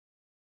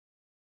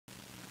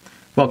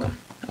Welcome.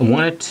 I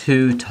wanted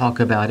to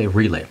talk about a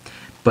relay,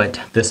 but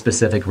this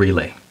specific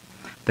relay.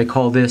 They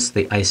call this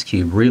the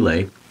Icecube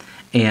Relay,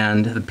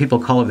 and the people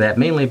call it that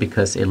mainly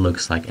because it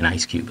looks like an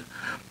ice cube.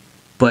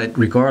 But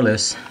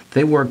regardless,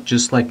 they work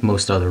just like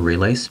most other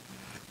relays.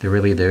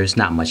 There's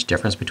not much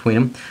difference between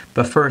them.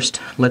 But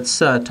first, let's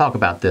talk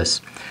about this.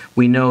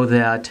 We know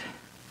that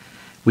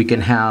we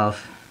can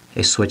have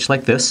a switch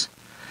like this.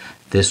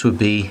 This would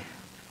be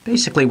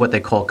basically what they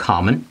call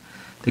common.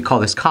 They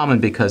call this common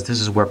because this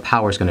is where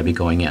power is going to be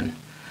going in.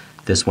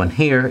 This one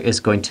here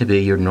is going to be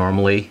your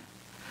normally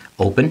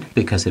open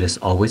because it is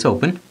always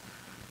open.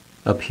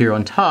 Up here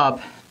on top,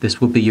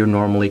 this will be your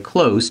normally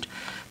closed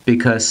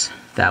because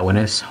that one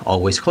is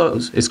always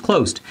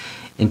closed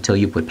until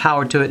you put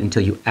power to it,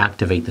 until you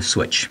activate the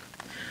switch.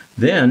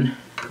 Then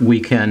we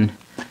can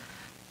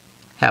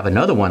have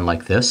another one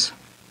like this.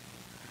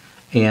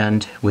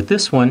 And with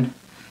this one,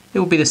 it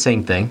will be the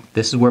same thing.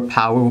 This is where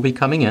power will be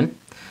coming in.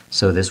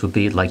 So this would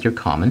be like your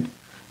common.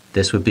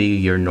 This would be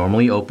your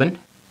normally open.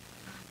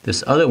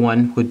 This other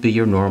one would be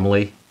your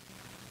normally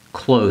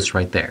closed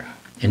right there.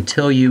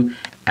 Until you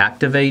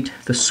activate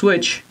the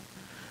switch,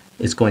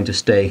 it's going to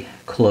stay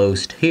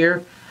closed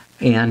here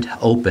and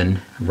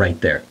open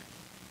right there.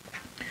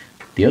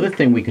 The other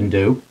thing we can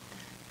do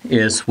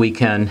is we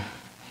can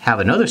have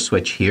another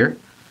switch here,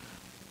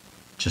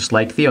 just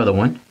like the other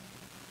one.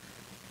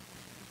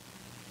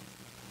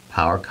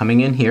 Power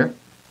coming in here.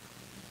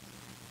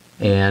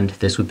 And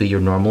this would be your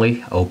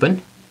normally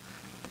open.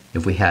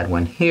 If we had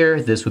one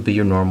here, this would be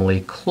your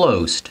normally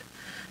closed.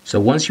 So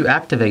once you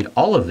activate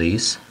all of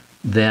these,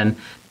 then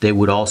they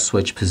would all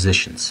switch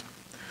positions.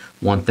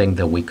 One thing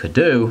that we could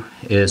do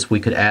is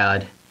we could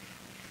add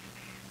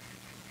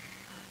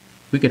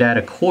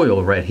a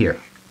coil right here.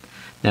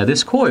 Now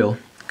this coil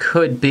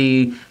could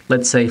be,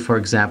 let's say for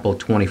example,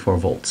 24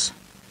 volts.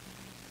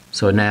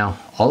 So now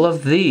all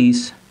of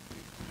these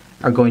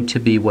are going to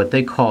be what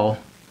they call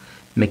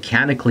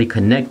mechanically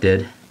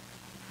connected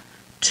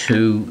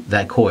to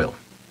that coil.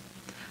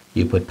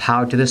 You put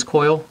power to this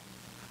coil,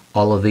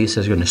 all of these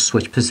are going to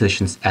switch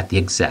positions at the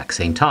exact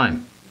same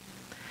time.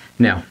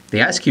 Now, the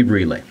Icecube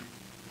Relay,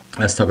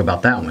 let's talk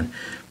about that one.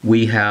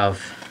 We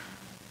have,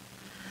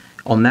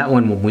 on that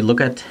one, when we look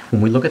at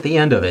the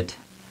end of it,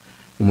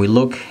 when we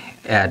look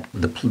at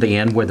the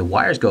end where the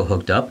wires go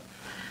hooked up,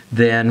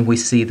 then we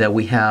see that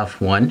we have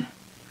 1,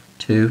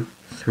 2,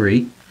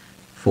 3,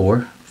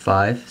 4,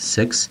 5,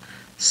 6,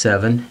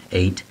 7,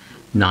 8,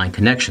 9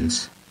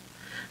 connections.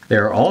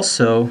 There are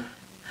also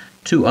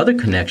 2 other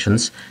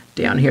connections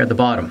down here at the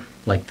bottom,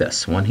 like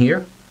this. One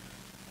here,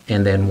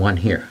 and then one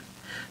here.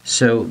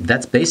 So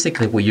that's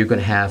basically what you're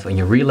going to have in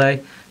your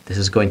relay. This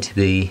is going to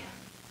be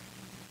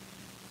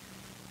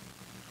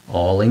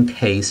all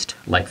encased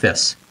like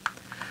this.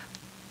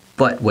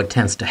 But what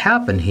tends to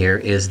happen here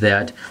is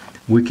that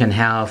we can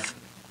have,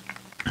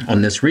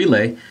 on this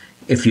relay,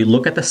 if you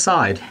look at the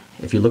side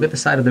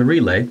of the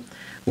relay,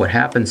 what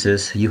happens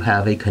is you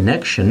have a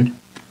connection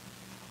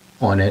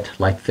on it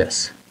like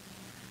this.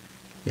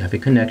 You have a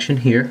connection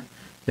here,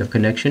 you have a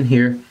connection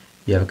here,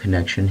 you have a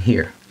connection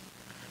here.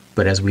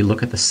 But as we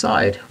look at the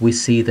side, we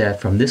see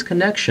that from this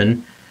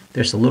connection,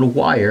 there's a little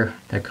wire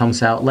that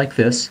comes out like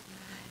this,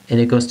 and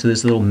it goes to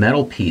this little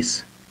metal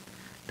piece.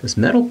 This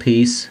metal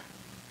piece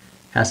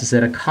has a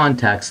set of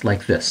contacts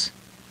like this.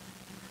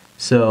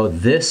 So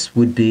this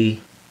would be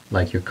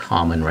like your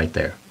common right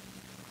there.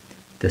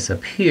 This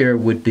up here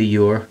would be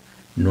your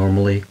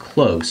normally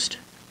closed.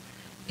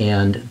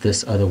 And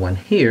this other one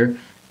here,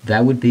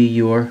 that would be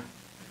your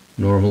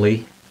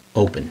normally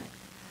open.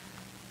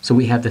 So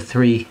we have the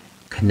 3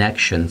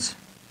 connections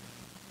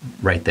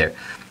right there.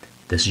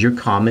 This is your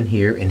common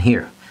here and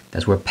here.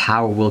 That's where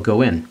power will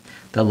go in.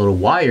 That little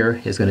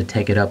wire is going to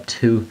take it up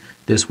to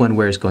this one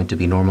where it's going to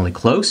be normally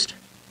closed.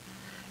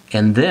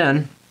 And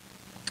then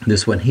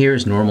this one here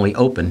is normally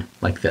open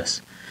like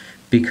this.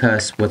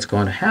 Because what's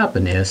going to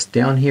happen is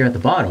down here at the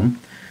bottom,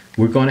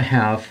 we're going to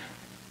have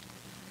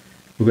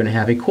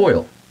a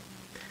coil.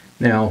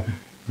 Now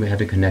we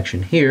have a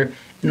connection here,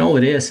 and all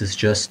it is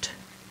just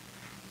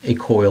a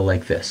coil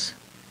like this.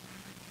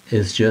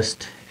 It's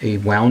just a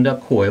wound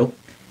up coil,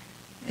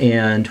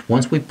 and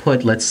once we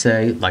put, let's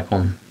say like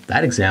on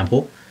that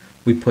example,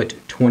 we put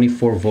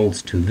 24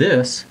 volts to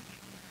this,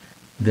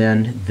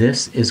 then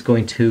this is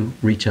going to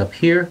reach up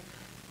here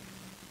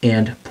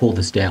and pull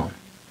this down.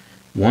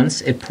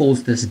 Once it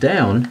pulls this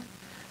down,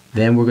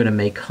 then we're going to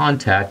make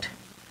contact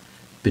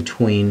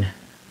between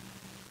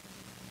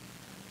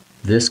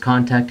this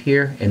contact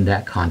here and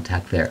that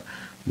contact there.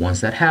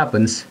 Once that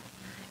happens,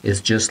 it's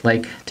just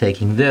like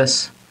taking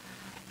this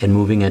and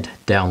moving it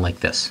down like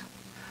this.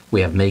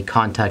 We have made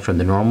contact from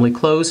the normally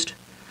closed,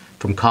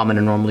 from common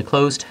and normally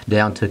closed,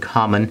 down to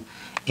common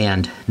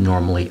and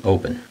normally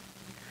open.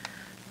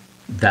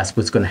 That's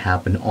what's going to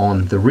happen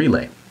on the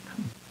relay.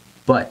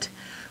 But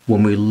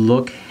when we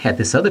look at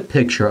this other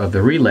picture of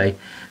the relay,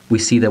 we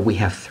see that we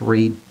have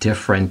 3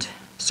 different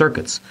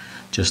circuits.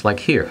 Just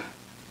like here,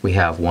 we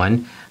have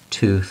 1,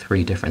 2,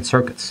 3 different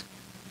circuits.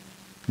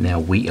 Now,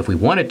 if we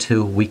wanted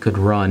to, we could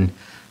run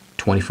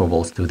 24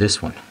 volts through this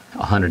one,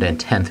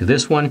 110 through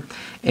this one,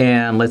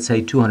 and let's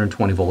say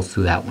 220 volts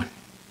through that one.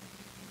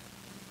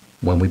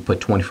 When we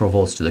put 24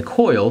 volts to the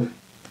coil,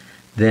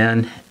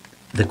 then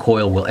the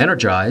coil will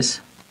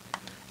energize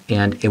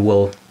and it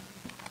will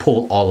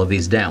pull all of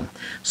these down.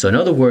 So in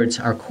other words,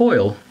 our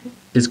coil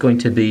is going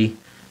to be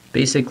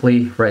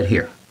basically right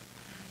here.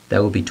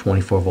 That would be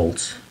 24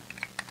 volts,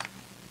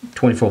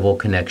 24 volt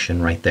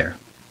connection right there.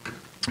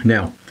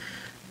 Now,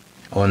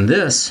 on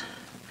this,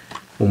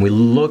 when we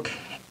look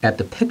at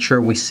the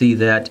picture, we see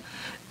that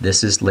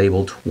this is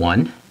labeled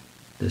 1,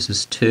 this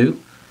is 2,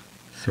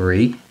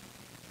 3,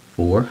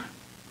 4,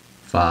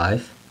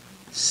 5,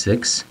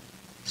 6,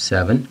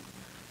 7,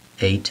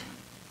 8,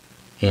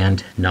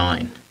 and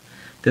 9.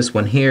 This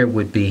one here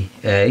would be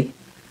A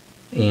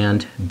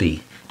and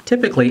B.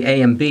 Typically,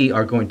 A and B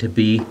are going to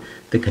be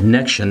the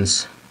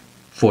connections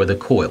for the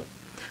coil.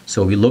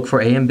 So we look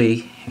for A and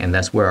B, and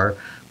that's where our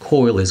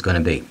coil is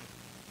going to be.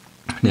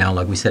 Now,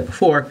 like we said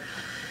before,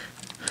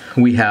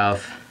 we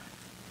have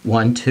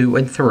 1, 2,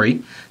 and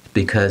 3,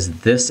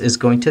 because this is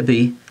going to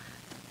be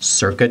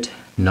circuit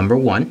number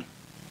 1.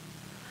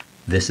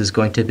 This is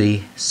going to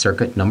be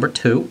circuit number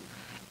 2,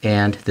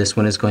 and this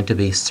one is going to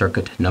be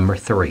circuit number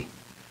 3.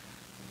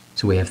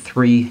 So we have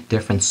 3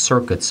 different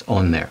circuits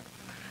on there.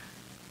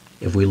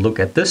 If we look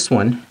at this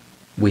one,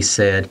 we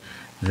said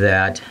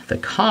that the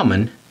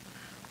common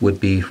would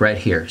be right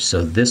here.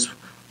 So this,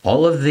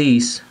 all of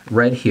these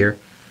right here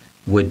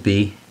would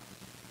be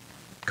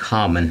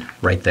common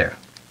right there.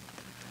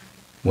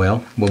 Well,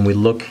 when we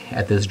look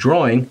at this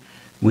drawing,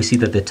 we see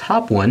that the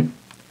top one,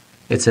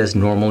 it says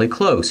normally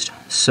closed.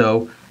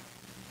 So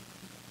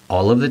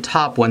all of the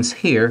top ones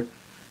here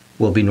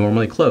will be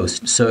normally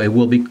closed. So it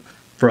will be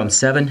from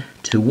 7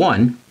 to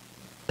 1,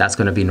 that's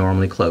going to be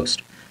normally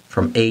closed.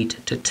 From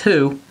 8 to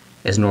 2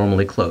 is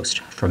normally closed.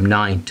 From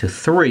 9 to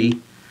 3,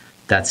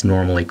 that's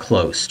normally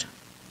closed.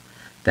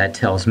 That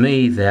tells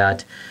me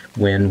that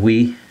when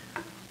we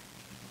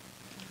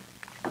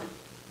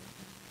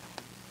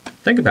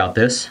think about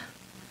this,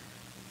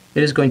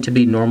 it is going to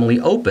be normally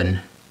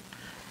open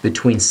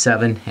between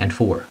 7 and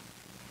 4.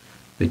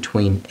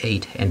 Between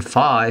 8 and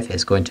 5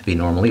 is going to be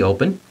normally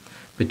open.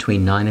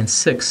 Between 9 and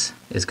 6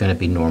 is going to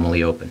be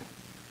normally open.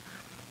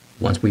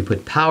 Once we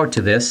put power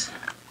to this,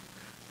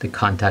 the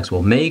contacts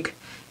will make,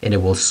 and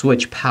it will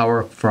switch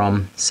power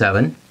from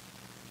 7.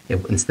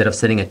 Instead of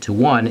sending it to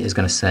 1, is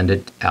going to send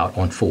it out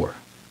on 4.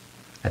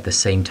 At the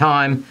same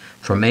time,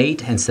 from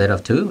 8, instead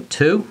of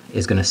 2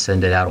 is going to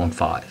send it out on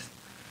 5.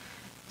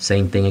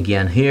 Same thing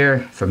again here.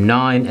 From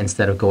 9,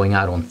 instead of going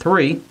out on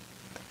 3,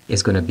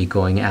 is going to be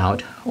going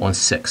out on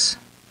 6.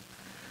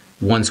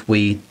 Once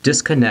we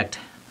disconnect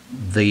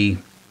the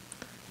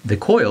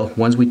coil,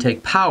 once we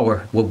take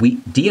power, when we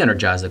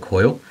de-energize the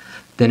coil,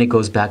 then it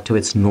goes back to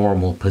its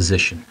normal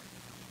position.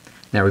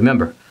 Now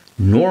remember,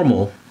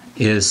 normal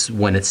is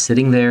when it's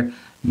sitting there,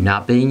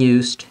 not being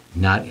used,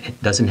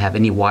 it doesn't have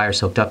any wires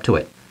hooked up to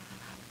it.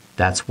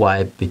 That's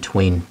why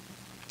between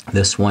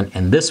this one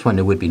and this one,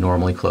 it would be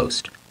normally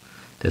closed.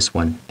 This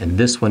one and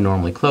this one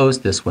normally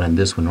closed, this one and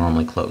this one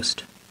normally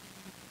closed.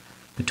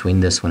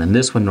 Between this one and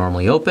this one,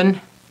 normally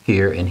open,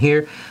 here and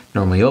here,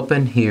 normally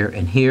open, here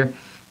and here,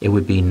 it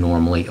would be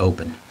normally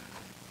open.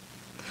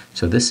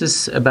 So this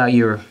is about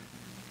your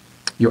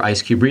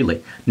Icecube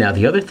relay. Now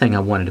the other thing I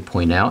wanted to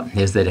point out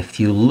is that if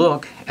you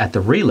look at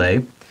the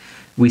relay,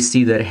 we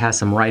see that it has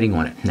some writing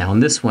on it. Now on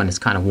this one, it's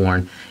kind of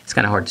worn, it's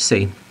kind of hard to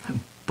see,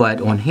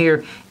 but on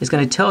here, it's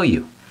going to tell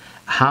you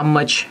how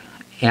much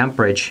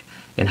amperage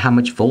and how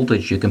much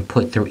voltage you can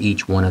put through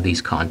each one of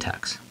these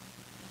contacts.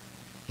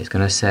 It's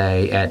going to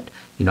say at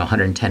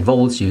 110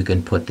 volts, you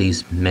can put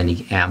these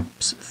many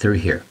amps through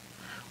here.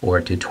 Or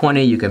at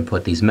 220, you can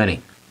put these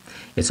many.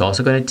 It's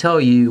also going to tell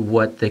you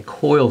what the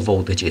coil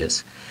voltage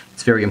is.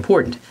 It's very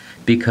important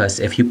because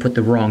if you put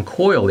the wrong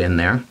coil in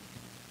there,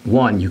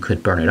 1, you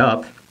could burn it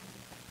up,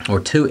 or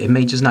 2, it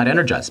may just not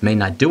energize, may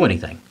not do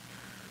anything.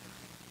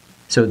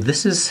 So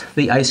this is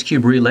the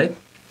Icecube relay,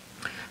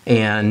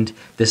 and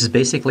this is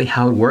basically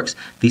how it works.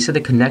 These are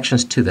the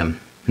connections to them.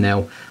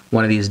 Now,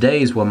 one of these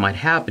days, what might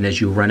happen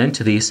is you run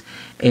into these,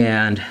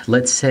 and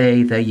let's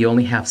say that you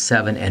only have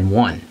 7 and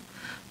 1.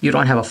 You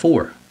don't have a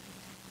 4.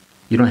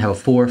 You don't have a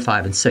 4,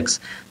 5, and 6.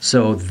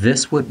 So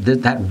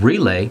that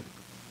relay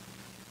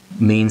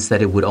means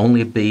that it would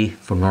only be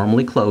for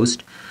normally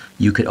closed.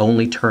 You could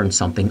only turn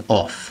something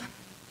off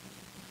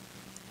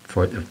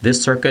for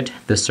this circuit,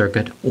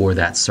 or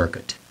that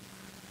circuit.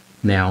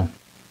 Now,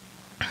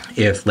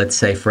 if let's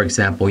say, for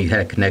example, you had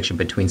a connection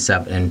between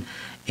 7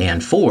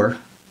 and 4,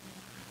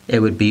 it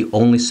would be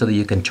only so that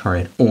you can turn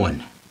it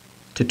on,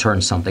 to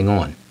turn something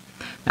on.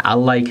 Now, I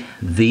like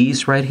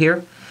these right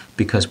here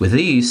because with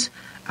these,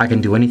 I can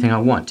do anything I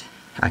want.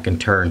 I can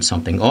turn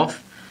something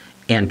off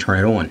and turn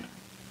it on.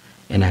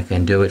 And I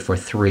can do it for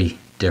 3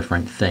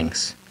 different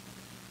things.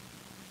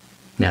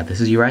 Now,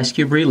 this is your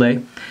Icecube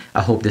relay.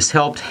 I hope this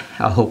helped.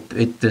 I hope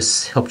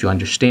this helped you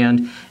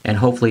understand and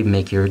hopefully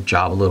make your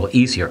job a little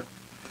easier.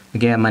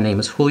 Again, my name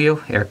is Julio,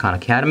 Aircon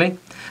Academy.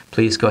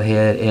 please go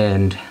ahead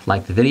and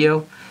like the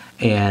video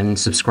and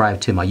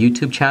subscribe to my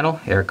YouTube channel,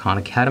 Aircon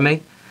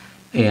Academy,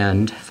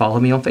 and follow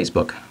me on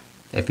Facebook.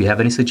 If you have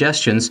any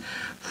suggestions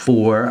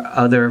for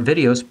other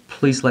videos,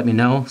 please let me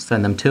know,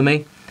 send them to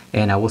me,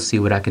 and I will see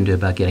what I can do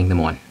about getting them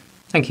on.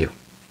 Thank you.